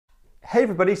Hey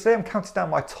everybody, today I'm counting down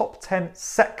my top 10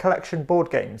 set collection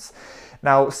board games.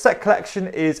 Now, set collection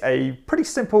is a pretty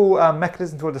simple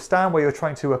mechanism to understand where you're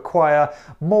trying to acquire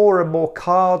more and more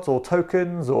cards or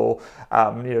tokens or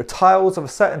tiles of a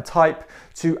certain type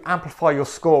to amplify your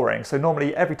scoring. So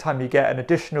normally every time you get an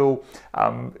additional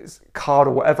card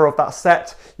or whatever of that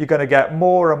set, you're going to get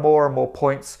more and more and more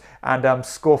points and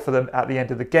score for them at the end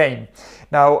of the game.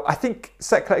 Now, I think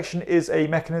set collection is a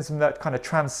mechanism that kind of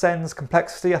transcends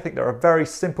complexity. I think there are very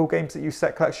simple games that use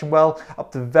set collection well,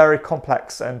 up to very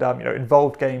complex and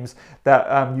involved games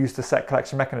that use the set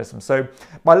collection mechanism. So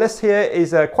my list here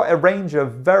is quite a range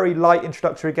of very light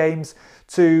introductory games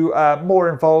to more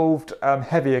involved,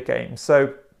 heavier games.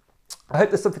 So I hope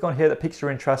there's something on here that piques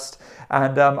your interest,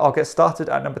 and I'll get started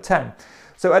at number 10.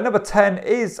 So at number 10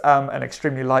 is an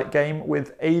extremely light game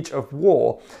with Age of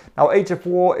War. Now, Age of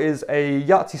War is a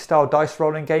Yahtzee-style dice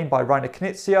rolling game by Reiner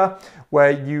Knizia, where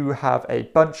you have a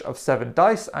bunch of 7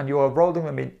 dice and you are rolling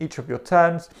them in each of your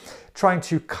turns, trying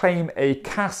to claim a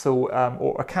castle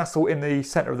or a castle in the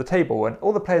center of the table. And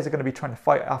all the players are going to be trying to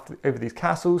fight over these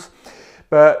castles.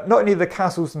 But not only the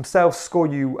castles themselves score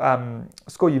you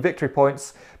victory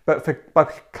points, but by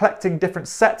collecting different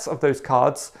sets of those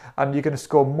cards, you're going to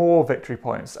score more victory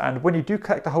points. And when you do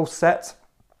collect the whole set,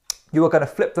 you are going to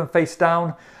flip them face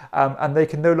down, and they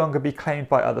can no longer be claimed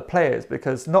by other players,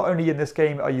 because not only in this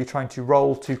game are you trying to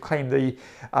roll to claim the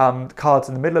cards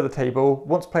in the middle of the table,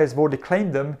 once players have already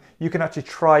claimed them, you can actually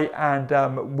try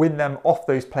and win them off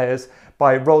those players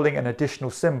by rolling an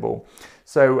additional symbol.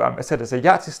 So I said it's a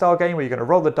Yahtzee style game where you're going to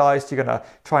roll the dice, you're going to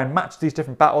try and match these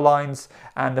different battle lines,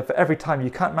 and for every time you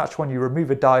can't match one, you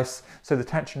remove a dice, so the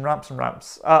tension ramps and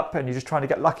ramps up, and you're just trying to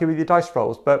get lucky with your dice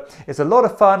rolls. But it's a lot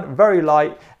of fun, very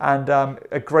light, and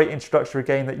a great introductory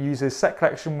game that uses set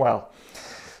collection well.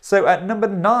 So at number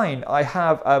 9, I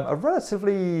have a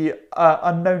relatively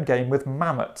unknown game with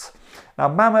Mammoth. Now,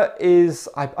 Mammoth is,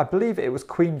 I believe it was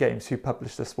Queen Games who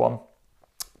published this one,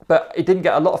 but it didn't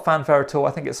get a lot of fanfare at all.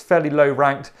 I think it's fairly low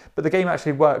ranked, but the game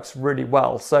actually works really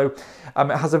well. So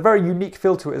it has a very unique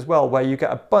feel to it as well, where you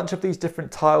get a bunch of these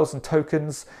different tiles and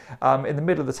tokens in the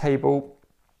middle of the table.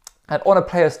 And on a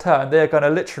player's turn, they're going to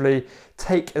literally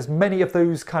take as many of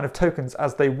those kind of tokens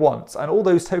as they want. And all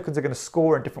those tokens are going to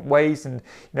score in different ways, and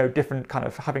different kind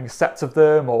of having sets of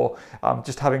them, or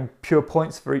just having pure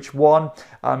points for each one.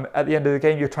 At the end of the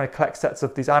game, you're trying to collect sets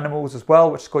of these animals as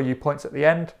well, which score you points at the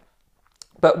end.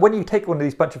 But when you take one of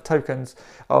these bunch of tokens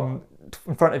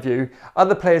in front of you,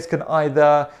 other players can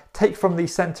either take from the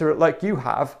center like you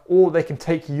have, or they can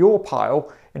take your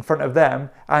pile in front of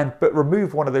them but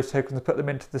remove one of those tokens and put them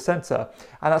into the center.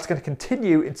 And that's going to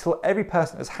continue until every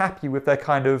person is happy with their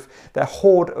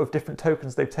hoard of different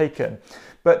tokens they've taken.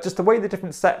 But just the way the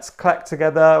different sets collect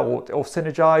together or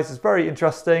synergize is very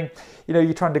interesting.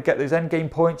 You're trying to get those end game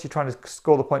points, you're trying to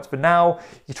score the points for now,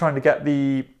 you're trying to get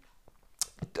the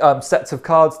sets of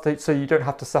cards so you don't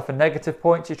have to suffer negative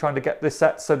points. You're trying to get this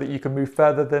set so that you can move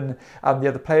further than the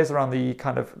other players around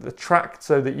the track,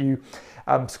 so that you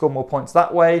score more points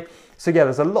that way. So yeah,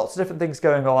 there's lots of different things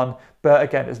going on, but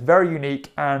again, it's very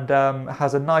unique and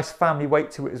has a nice family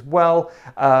weight to it as well.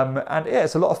 And yeah,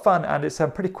 it's a lot of fun, and it's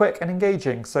pretty quick and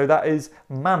engaging. So that is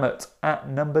Mammoth at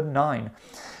number 9.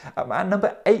 At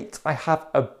number 8, I have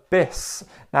Abyss.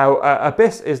 Now,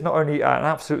 Abyss is not only an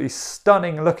absolutely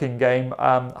stunning looking game,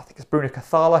 I think it's Bruno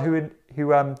Cathala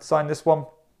who designed this one.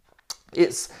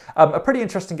 It's a pretty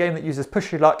interesting game that uses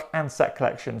push your luck and set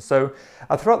collection. So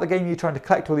throughout the game, you're trying to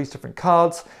collect all these different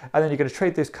cards, and then you're going to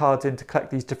trade those cards in to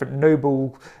collect these different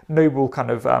noble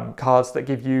kind of cards that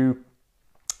give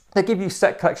you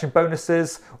set collection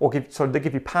bonuses, or they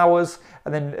give you powers.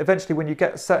 And then eventually, when you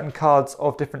get certain cards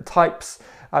of different types,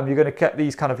 you're going to get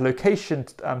these kind of location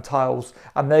tiles,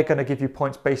 and they're going to give you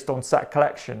points based on set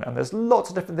collection. And there's lots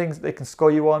of different things that they can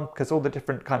score you on, because all the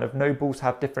different kind of nobles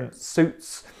have different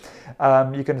suits.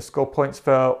 You're going to score points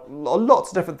for lots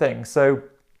of different things. So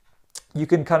you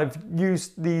can kind of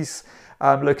use these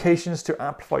locations to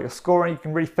amplify your scoring. You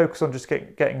can really focus on just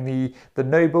getting the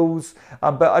nobles.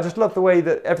 But I just love the way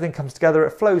that everything comes together.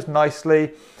 It flows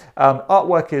nicely.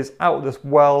 Artwork is out of this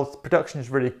world. Production is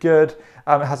really good.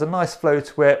 It has a nice flow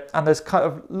to it, and there's kind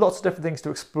of lots of different things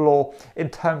to explore in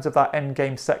terms of that end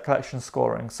game set collection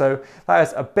scoring. So that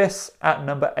is Abyss at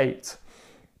number 8.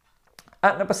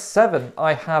 At number 7,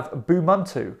 I have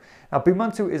Bumuntu. Now,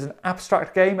 Bumuntu is an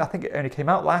abstract game. I think it only came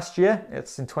out last year.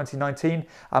 It's in 2019.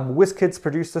 WizKids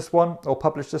produced this one, or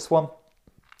published this one.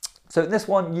 So in this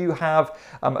one, you have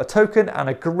a token and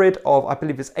a grid of, I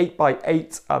believe it's 8 by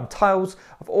 8 tiles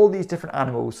of all these different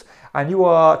animals. And you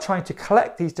are trying to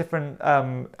collect these different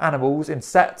animals in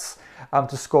sets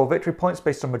to score victory points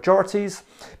based on majorities.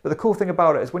 But the cool thing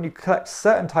about it is when you collect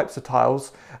certain types of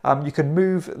tiles, you can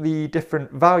move the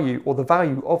different value or the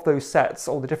value of those sets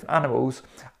or the different animals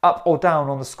up or down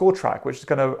on the score track, which is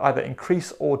going to either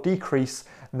increase or decrease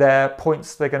their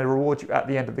points they're going to reward you at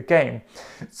the end of the game.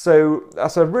 So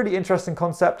that's a really interesting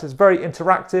concept. It's very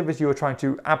interactive as you are trying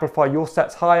to amplify your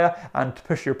sets higher and to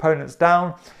push your opponents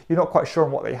down. You're not quite sure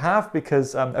on what they have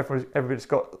because everybody's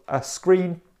got a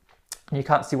screen and you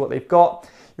can't see what they've got.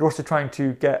 You're also trying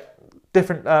to get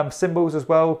different symbols as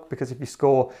well, because if you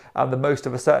score the most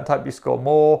of a certain type, you score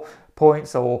more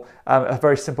points, or a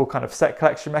very simple kind of set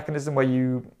collection mechanism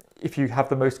where if you have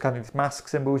the most kind of mask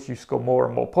symbols, you score more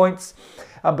and more points.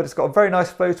 But it's got a very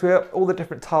nice flow to it. All the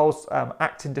different tiles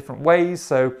act in different ways,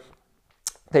 so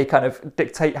they kind of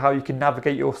dictate how you can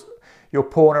navigate your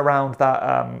pawn around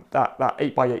that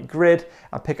 8 by 8 grid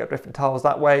and pick up different tiles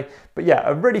that way. But yeah,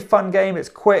 a really fun game. It's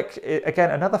quick. Again,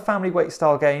 another family weight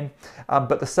style game,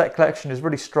 but the set collection is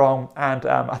really strong. And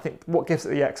I think what gives it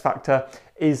the X factor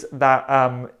is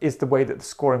that is the way that the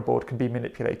scoring board can be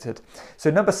manipulated. So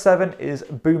number 7 is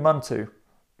Bumuntu.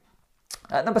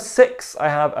 At number 6, I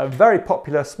have a very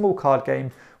popular small card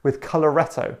game with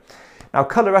Coloretto. Now,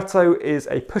 Coloretto is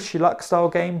a push your luck style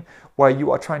game where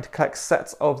you are trying to collect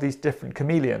sets of these different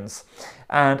chameleons.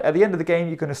 And at the end of the game,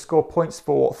 you're going to score points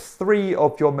for 3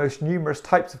 of your most numerous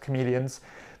types of chameleons.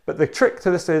 But the trick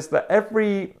to this is that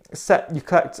every set you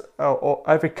collect, or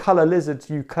every color lizard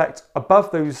you collect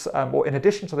above those, or in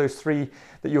addition to those 3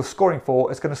 that you're scoring for,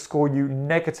 is going to score you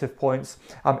negative points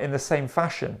in the same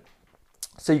fashion.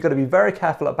 So you've got to be very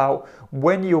careful about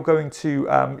when you're going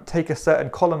to take a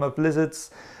certain column of lizards,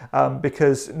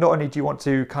 because not only do you want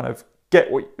to kind of get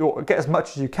as much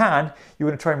as you can, you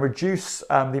want to try and reduce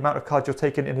the amount of cards you're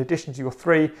taking in addition to your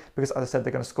 3, because as I said,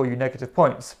 they're going to score you negative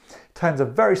points. Turns are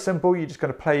very simple. You're just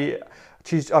going to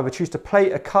either choose to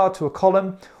play a card to a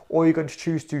column, or you're going to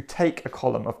choose to take a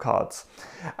column of cards.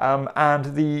 And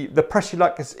the press your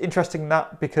luck is interesting in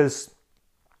that, because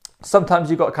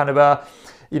sometimes you've got kind of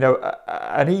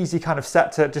an easy kind of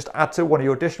set to just add to one of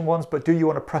your additional ones, but do you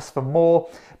want to press for more?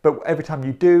 But every time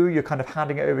you do, you're kind of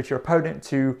handing it over to your opponent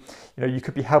to, you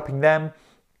could be helping them.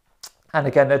 And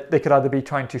again, they could either be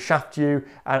trying to shaft you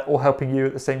or helping you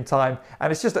at the same time.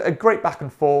 And it's just a great back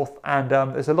and forth, and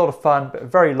there's a lot of fun, but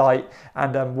very light,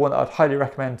 and one that I'd highly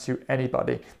recommend to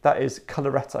anybody. That is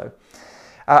Coloretto.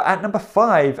 At number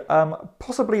 5,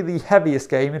 possibly the heaviest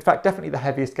game, in fact definitely the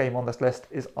heaviest game on this list,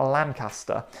 is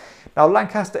Lancaster. Now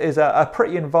Lancaster is a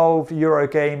pretty involved Euro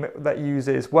game that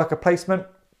uses worker placement,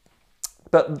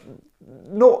 but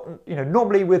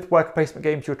normally with worker placement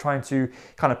games you're trying to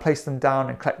kind of place them down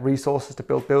and collect resources to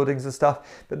build buildings and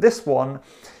stuff. But this one,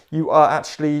 you are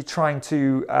actually trying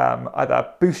to either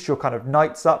boost your kind of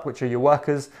knights up, which are your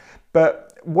workers.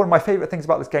 But one of my favorite things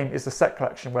about this game is the set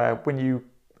collection, where when you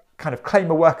kind of claim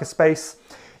a worker space,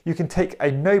 you can take a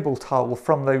noble tile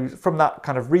from that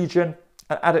kind of region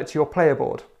and add it to your player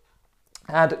board.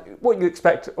 And what you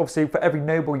expect, obviously, for every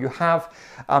noble you have,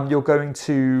 you're going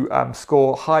to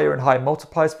score higher and higher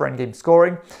multipliers for endgame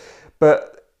scoring.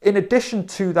 But in addition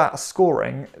to that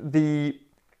scoring, the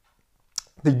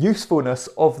usefulness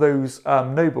of those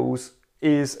nobles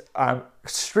is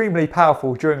extremely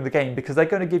powerful during the game, because they're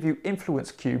going to give you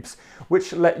influence cubes,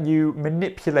 which let you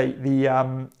manipulate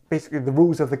the basically the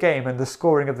rules of the game and the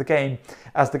scoring of the game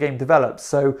as the game develops.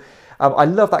 So I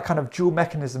love that kind of dual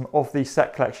mechanism of the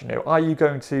set collection. Are you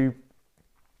going to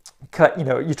collect,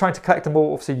 you're trying to collect the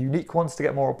more obviously unique ones to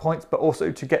get more points, but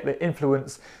also to get the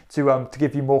influence to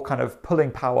give you more kind of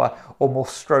pulling power or more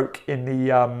stroke in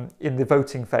the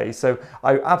voting phase. So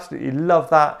I absolutely love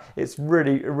that. It's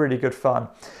really, really good fun.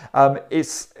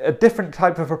 It's a different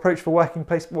type of approach for worker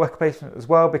placement as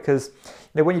well, because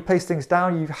when you place things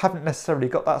down, you haven't necessarily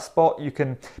got that spot. You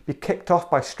can be kicked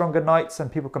off by stronger knights, and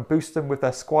people can boost them with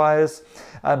their squires.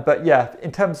 But yeah,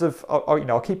 in terms of,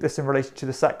 I'll keep this in relation to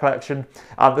the set collection.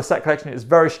 The set collection is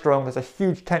very strong. There's a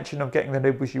huge tension of getting the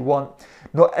nobles you want.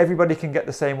 Not everybody can get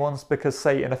the same ones, because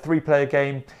say in a 3-player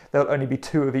game, there'll only be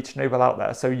 2 of each noble out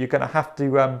there. So you're going to have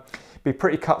to be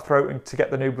pretty cutthroat and to get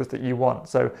the nobles that you want.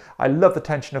 So I love the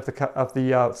tension of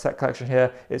the set collection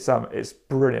here. It's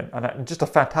brilliant, and just a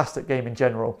fantastic game in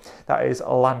general. That is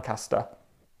Lancaster.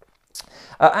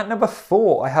 At number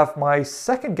 4, I have my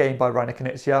second game by Reiner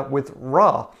Knizia with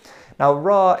Ra. Now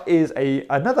Ra is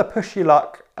another push your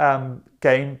luck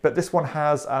game, but this one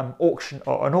has an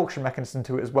auction mechanism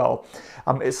to it as well.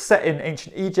 It's set in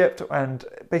ancient Egypt, and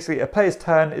basically a player's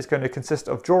turn is going to consist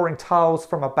of drawing tiles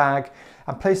from a bag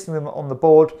and placing them on the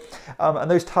board, and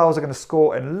those tiles are going to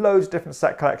score in loads of different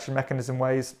set collection mechanism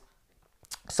ways,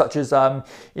 such as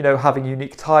having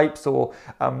unique types, or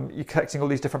you're collecting all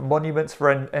these different monuments for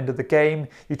end of the game.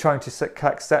 You're trying to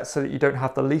collect sets so that you don't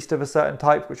have the least of a certain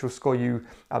type, which will score you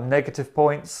negative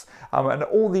points, and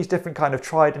all these different kind of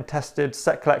tried and tested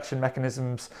set collection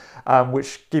mechanisms,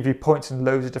 which give you points in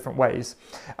loads of different ways.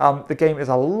 The game is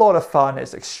a lot of fun.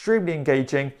 It's extremely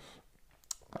engaging.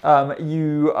 The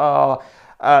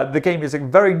game is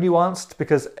very nuanced,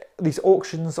 because these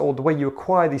auctions, or the way you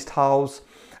acquire these tiles,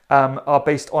 are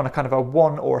based on a kind of a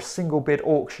one or a single bid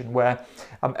auction, where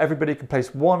everybody can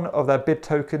place one of their bid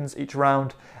tokens each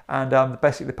round, and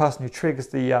basically the person who triggers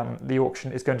the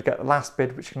auction is going to get the last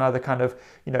bid, which can either kind of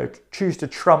choose to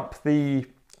trump the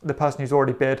person who's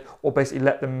already bid, or basically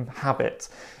let them have it.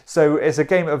 So it's a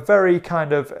game of very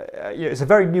kind of it's a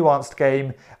very nuanced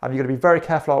game. You've got to be very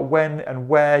careful about when and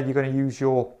where you're going to use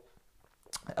your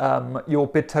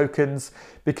bid tokens,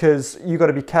 because you've got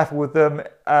to be careful with them,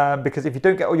 because if you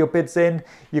don't get all your bids in,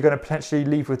 you're going to potentially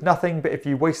leave with nothing. But if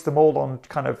you waste them all on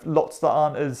kind of lots that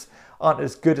aren't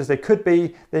as good as they could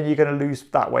be, then you're going to lose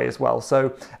that way as well.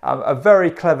 So a very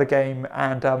clever game,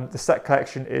 and the set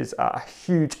collection is a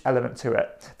huge element to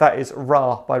it. That is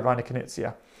Ra by Reiner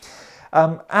Knizia.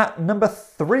 At number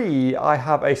 3, I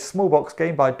have a small box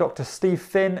game by Dr. Steve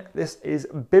Finn. This is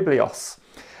Biblios.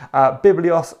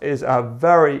 Biblios is a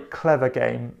very clever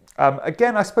game.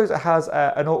 Again, I suppose it has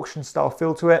an auction style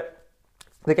feel to it.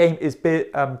 The game is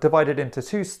divided into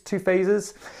two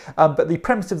phases, but the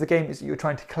premise of the game is that you're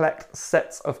trying to collect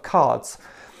sets of cards.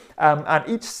 And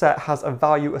each set has a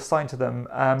value assigned to them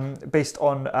based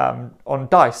on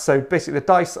dice. So basically the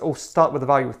dice all start with a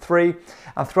value of 3,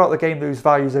 and throughout the game those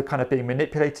values are kind of being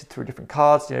manipulated through different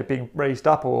cards, being raised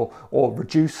up or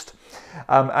reduced.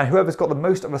 And whoever's got the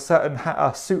most of a certain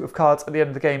suit of cards at the end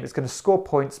of the game is going to score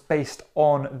points based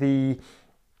on the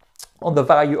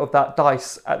value of that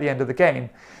dice at the end of the game.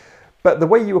 But the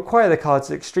way you acquire the cards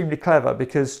is extremely clever,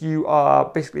 because you are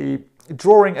basically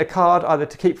drawing a card either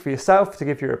to keep for yourself, to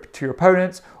give to your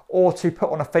opponents, or to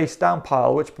put on a face down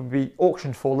pile, which will be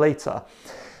auctioned for later.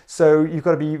 So you've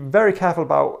got to be very careful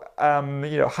about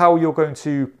how you're going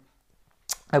to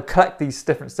collect these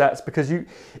different sets, because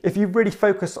if you really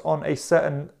focus on a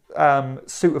certain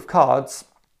suit of cards,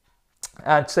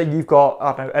 and say you've got,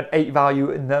 I don't know, an 8 value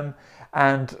in them,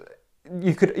 and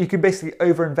you can basically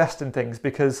overinvest in things,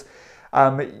 because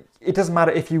it doesn't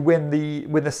matter if you win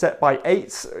the set by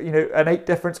 8, an 8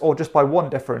 difference, or just by 1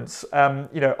 difference.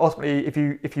 Ultimately, if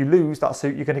you lose that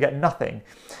suit, you're going to get nothing.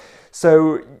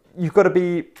 So you've got to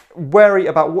be wary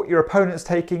about what your opponent's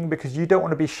taking, because you don't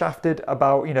want to be shafted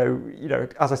about,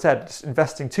 as I said, just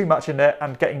investing too much in it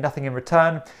and getting nothing in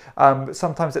return.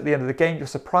 Sometimes at the end of the game, you're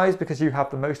surprised because you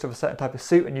have the most of a certain type of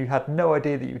suit and you had no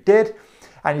idea that you did,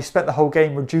 and you spent the whole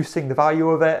game reducing the value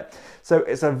of it. So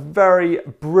it's a very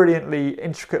brilliantly,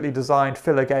 intricately designed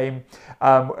filler game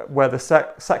where the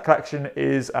set collection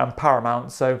is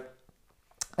paramount. So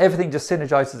everything just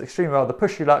synergizes extremely well: the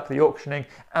push your luck, the auctioning,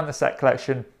 and the set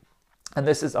collection. And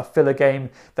this is a filler game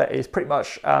that is pretty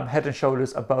much head and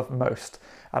shoulders above most.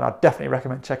 And I definitely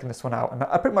recommend checking this one out. And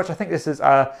I think this is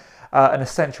an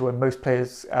essential in most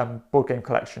players' board game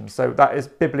collections. So that is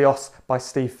Biblios by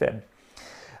Steve Finn.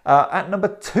 At number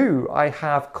 2, I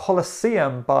have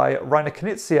Colosseum by Reiner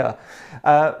Knizia.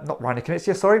 Not Reiner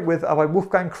Knizia, sorry, by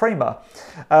Wolfgang Kramer.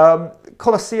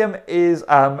 Colosseum is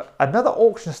another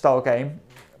auction style game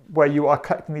where you are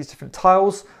collecting these different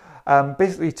tiles,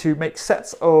 basically to make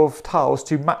sets of tiles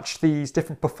to match these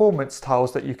different performance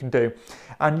tiles that you can do.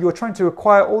 And you're trying to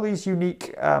acquire all these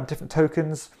unique different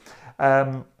tokens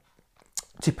to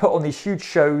put on these huge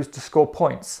shows to score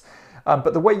points.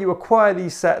 But the way you acquire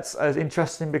these sets is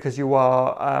interesting, because you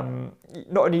are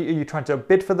not only are you trying to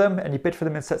bid for them, and you bid for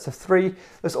them in sets of 3,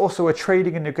 there's also a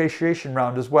trading and negotiation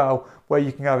round as well, where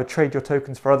you can either trade your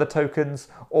tokens for other tokens,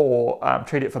 or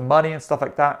trade it for money and stuff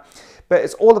like that. But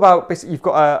it's all about, basically, you've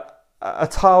got a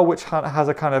tile which has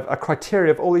a kind of a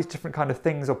criteria of all these different kind of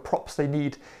things or props they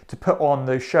need to put on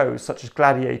those shows, such as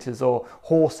gladiators or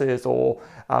horses or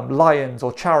lions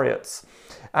or chariots.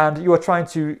 And you are trying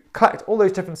to collect all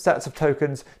those different sets of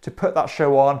tokens to put that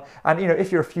show on. And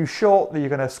if you're a few short, then you're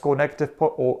going to score negative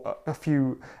or a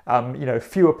few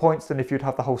fewer points than if you'd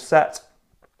have the whole set.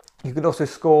 You can also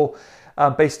score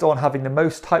based on having the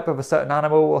most type of a certain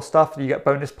animal or stuff, and you get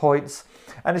bonus points.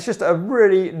 And it's just a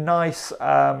really nice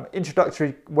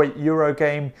introductory weight Euro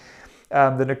game.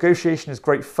 The negotiation is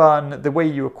great fun. The way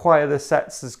you acquire the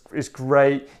sets is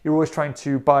great. You're always trying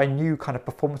to buy new kind of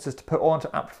performances to put on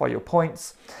to amplify your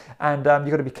points. And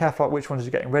you've got to be careful about which ones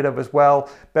you're getting rid of as well.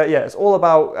 But yeah, it's all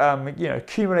about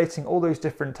accumulating all those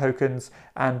different tokens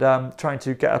and trying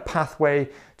to get a pathway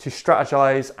to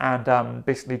strategize and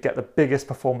basically get the biggest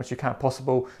performance you can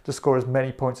possible to score as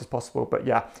many points as possible. But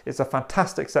yeah, it's a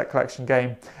fantastic set collection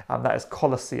game, that is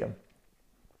Colosseum.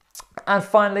 And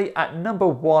finally, at number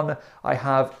 1, I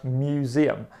have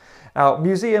Museum. Now,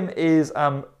 Museum is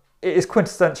it is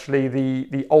quintessentially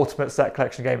the ultimate set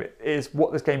collection game. It is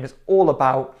what this game is all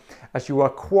about, as you are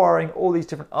acquiring all these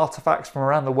different artifacts from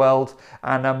around the world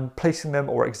and placing them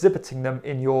or exhibiting them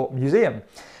in your museum.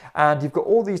 And you've got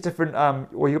all these different,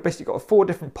 you've basically got 4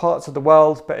 different parts of the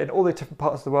world, but in all the different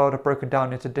parts of the world are broken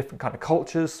down into different kind of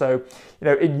cultures. So,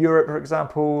 in Europe, for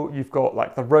example, you've got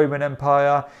like the Roman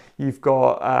Empire, you've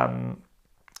got,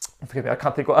 forgive me, I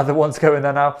can't think what other ones go in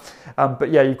there now.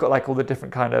 But yeah, you've got like all the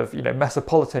different kind of,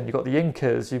 Mesopolitan, you've got the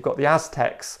Incas, you've got the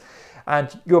Aztecs.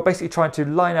 And you're basically trying to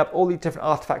line up all these different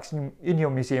artifacts in your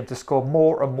museum to score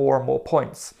more and more and more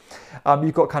points.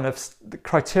 You've got kind of the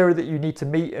criteria that you need to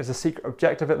meet as a secret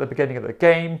objective at the beginning of the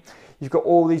game. You've got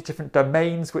all these different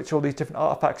domains which all these different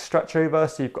artifacts stretch over.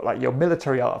 So you've got like your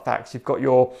military artifacts, you've got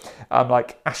your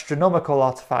like astronomical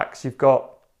artifacts, you've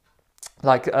got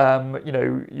like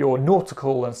your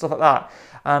nautical and stuff like that,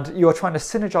 and you're trying to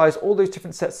synergize all those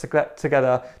different sets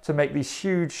together to make these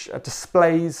huge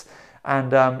displays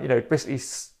and basically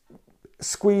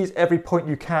squeeze every point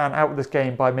you can out of this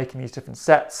game by making these different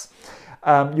sets.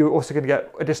 You're also going to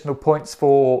get additional points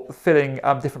for filling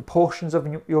different portions of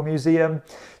your museum.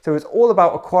 So it's all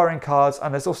about acquiring cards,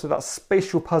 and there's also that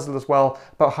spatial puzzle as well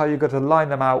about how you're going to line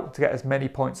them out to get as many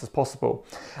points as possible.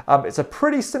 It's a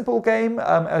pretty simple game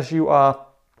as you're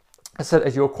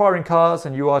acquiring cards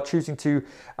and you are choosing to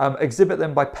exhibit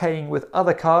them by paying with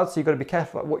other cards. So you've got to be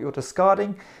careful about what you're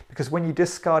discarding, because when you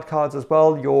discard cards as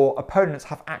well, your opponents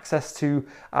have access to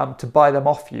buy them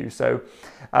off you. So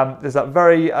there's that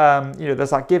very,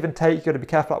 there's that give and take. You've got to be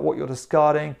careful about what you're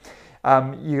discarding.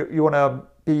 You want to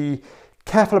be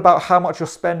careful about how much you're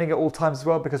spending at all times as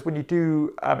well, because when you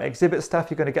do exhibit stuff,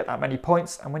 you're going to get that many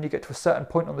points, and when you get to a certain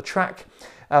point on the track,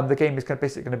 the game is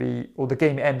the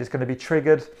game end is going to be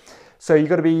triggered. So you've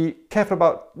got to be careful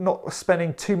about not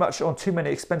spending too much on too many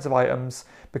expensive items,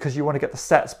 because you want to get the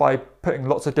sets by putting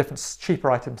lots of different cheaper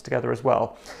items together as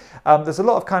well. There's a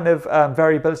lot of kind of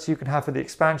variability you can have for the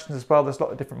expansions as well. There's a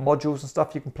lot of different modules and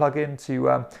stuff you can plug in to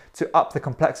up the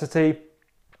complexity.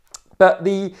 But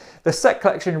the set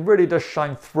collection really does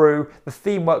shine through. The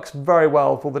theme works very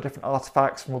well with all the different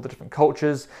artifacts from all the different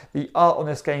cultures. The art on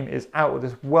this game is out of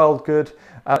this world good.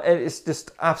 It's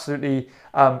just absolutely,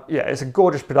 it's a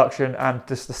gorgeous production, and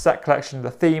just the set collection,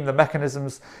 the theme, the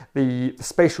mechanisms, the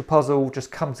spatial puzzle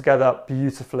just come together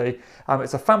beautifully.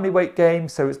 It's a family weight game,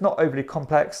 so it's not overly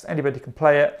complex. Anybody can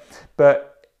play it,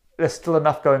 but there's still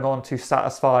enough going on to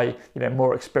satisfy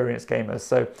more experienced gamers.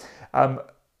 So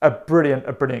a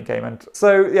brilliant game. And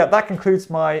so yeah, that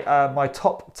concludes my my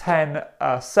top 10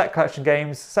 set collection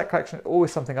games. Set collection is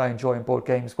always something I enjoy in board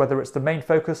games, whether it's the main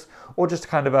focus or just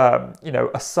kind of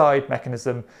a side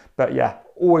mechanism. But yeah,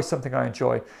 always something I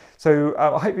enjoy. So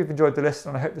I hope you've enjoyed the list,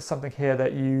 and I hope there's something here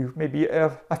that you maybe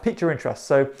have piqued your interest.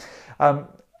 So I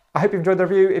hope you enjoyed the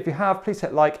review. If you have, please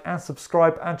hit like and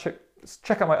subscribe, and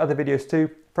check out my other videos too.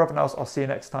 For everyone else, I'll see you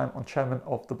next time on Chairman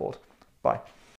of the Board. Bye.